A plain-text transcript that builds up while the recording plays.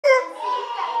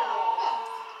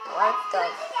What the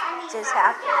just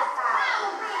happened?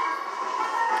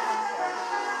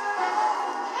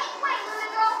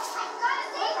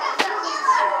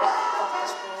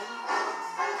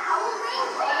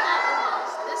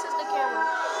 This is the camera.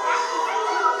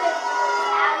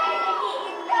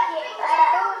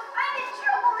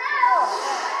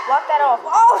 Block that off.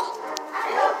 Oh!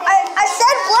 I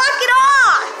said block it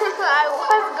off! I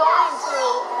was going to.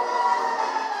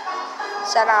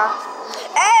 Shut up.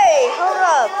 Hey, hold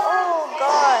up. Oh,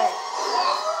 God.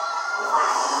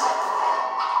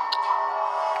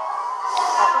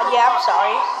 Yeah, I'm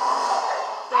sorry.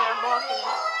 They are blocking.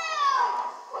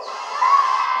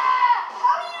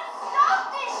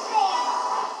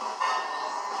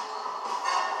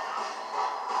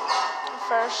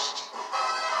 First.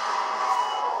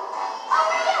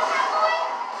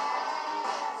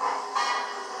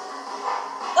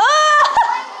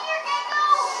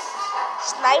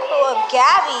 Sniper of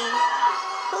Gabby.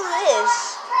 Who is?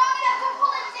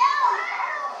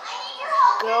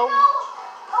 Girl.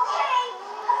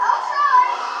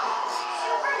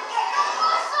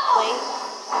 Wait.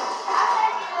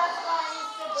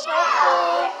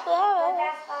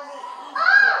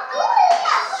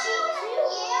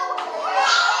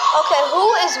 Okay, who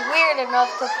is weird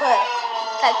enough to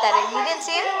type that in? You didn't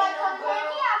see it?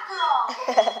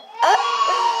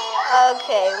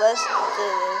 Okay, let's do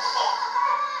this.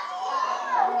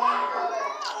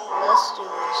 Let's do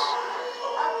this.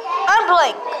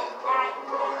 Unblank.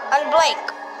 Unblank.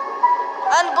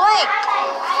 Unblank.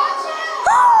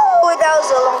 Oh, that was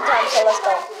a long time, so let's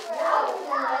go.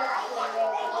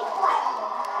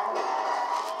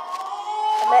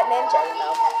 I met Ninja, you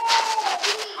know.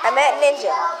 I met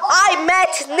Ninja. I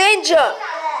met Ninja.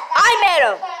 I met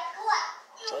him.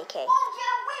 JK.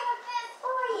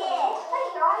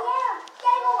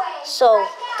 So,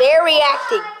 they're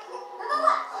reacting.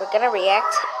 We're gonna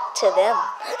react to them.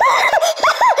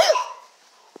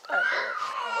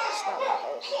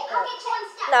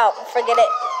 No, forget it.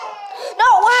 No,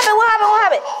 what happened? What happened? What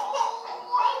happened?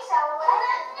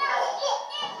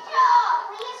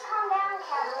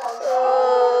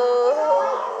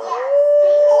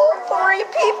 Three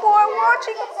people are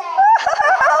watching.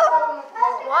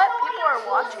 What? People are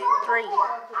watching. 3.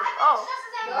 Oh.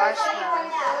 Marshmallow.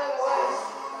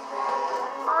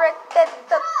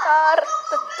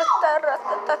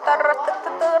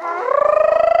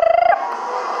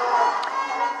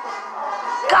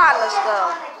 God, let's go.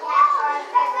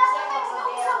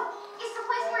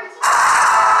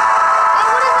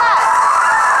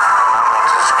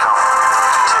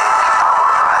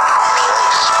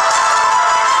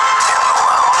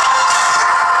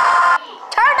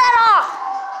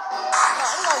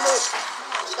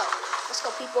 Let's go,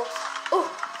 people. Ooh,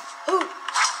 ooh,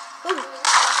 ooh.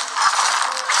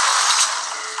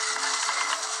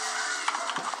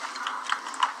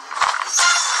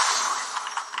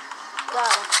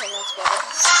 God, okay, that's better.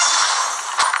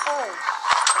 Oh,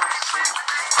 gosh.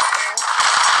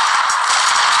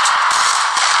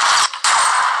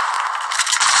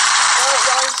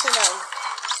 Y'all need to know.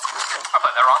 Okay. I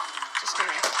played that wrong. Just a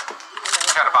minute.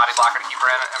 I got a body blocker to keep her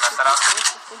in and mess that up.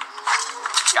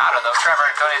 Got him though.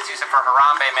 Trevor donated 2 cents for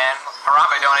Harambe, man.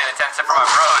 Harambe donated 10 cents for my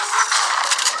bros.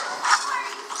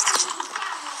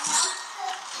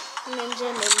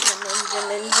 Ninja, ninja, ninja,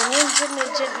 ninja, ninja,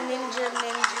 ninja, ninja,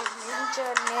 ninja,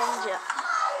 ninja, ninja.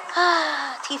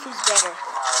 Ah, Tifu's better.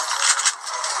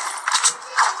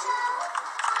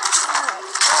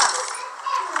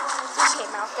 This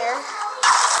came out there.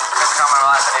 Just comment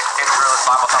on last day. Take the realist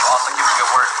Bible thumb. Also give me a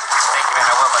good word. Thank you,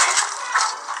 man. I will, buddy.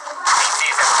 DC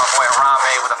sent for my boy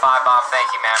Harambe with a 5-bomb.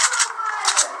 Thank you, man.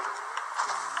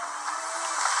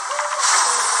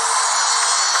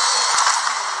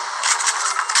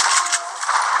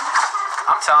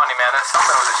 I'm telling you, man, there's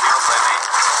something with the shields lately.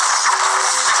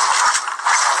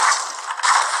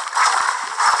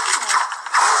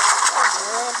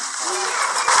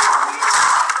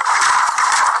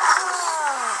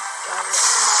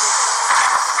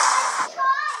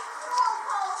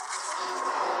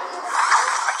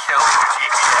 I killed your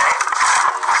GPA.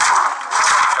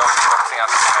 Don't be focusing on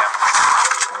this, man.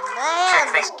 Man,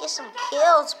 let's get some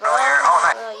kills, bro.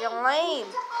 You're lame.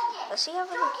 Let's see how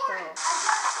many kills.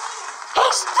 He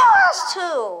still has 2.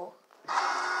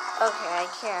 Okay, I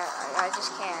can't. I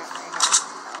just can't right now.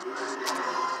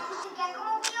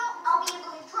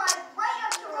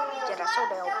 Jedi so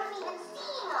dope.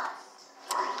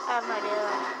 I have no idea.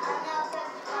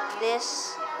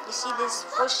 This, you see this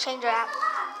voice changer app?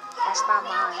 That's not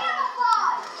mine.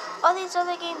 All these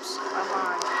other games are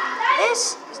mine.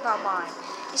 This is not mine.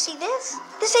 You see this?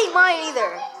 This ain't mine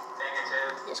either.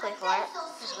 Just wait for it.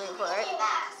 Just wait for it.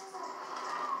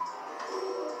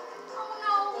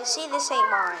 You see, this ain't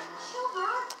mine.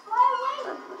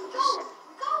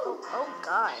 Oh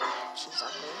God, she's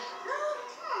ugly.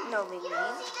 No big deal.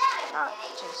 Not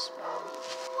just bad.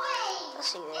 Let's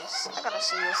see this. I gotta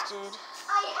see this, dude.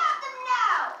 I have them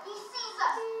now. He sees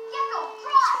us. Gecko,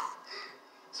 cross.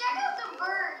 Check out the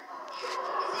bird.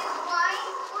 Is it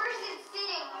flying or is it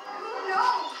sitting? Who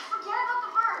knows? Forget about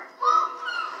the bird.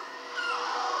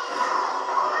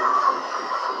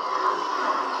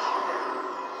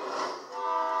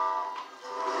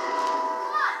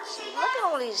 Look at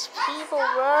all these people,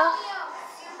 bro.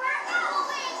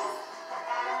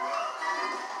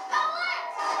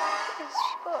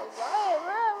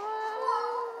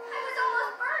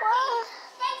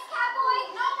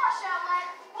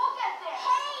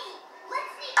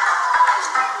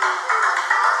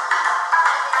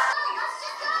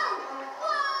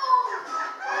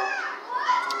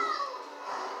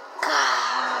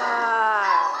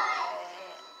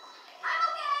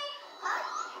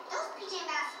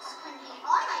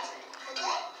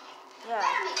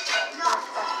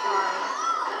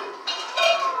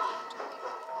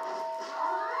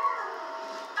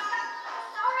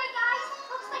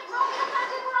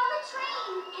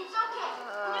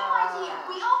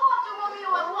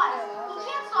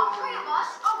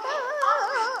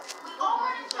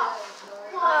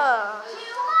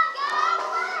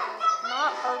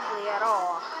 Not ugly at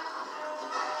all.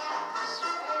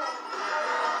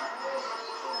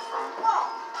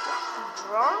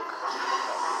 Drunk?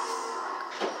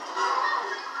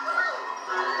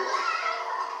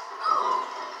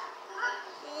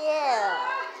 Yeah,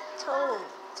 told.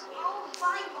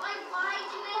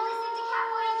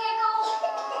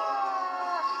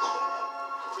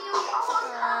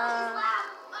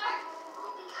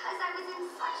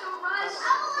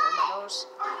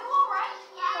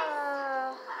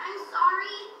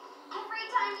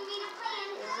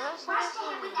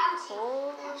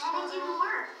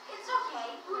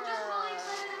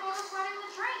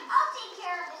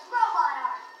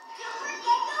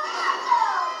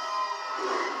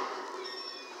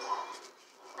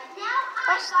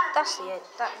 That's it.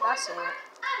 That's it. Woo!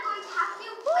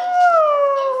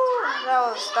 That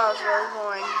was really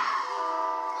boring.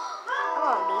 I'm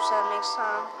gonna do something next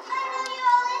time.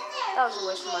 That was a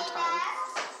waste of my time.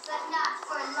 But not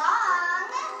for long.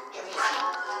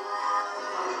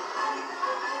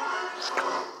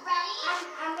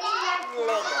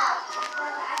 Lego. Out.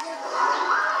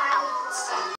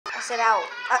 I said out.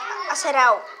 I said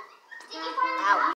out. Out.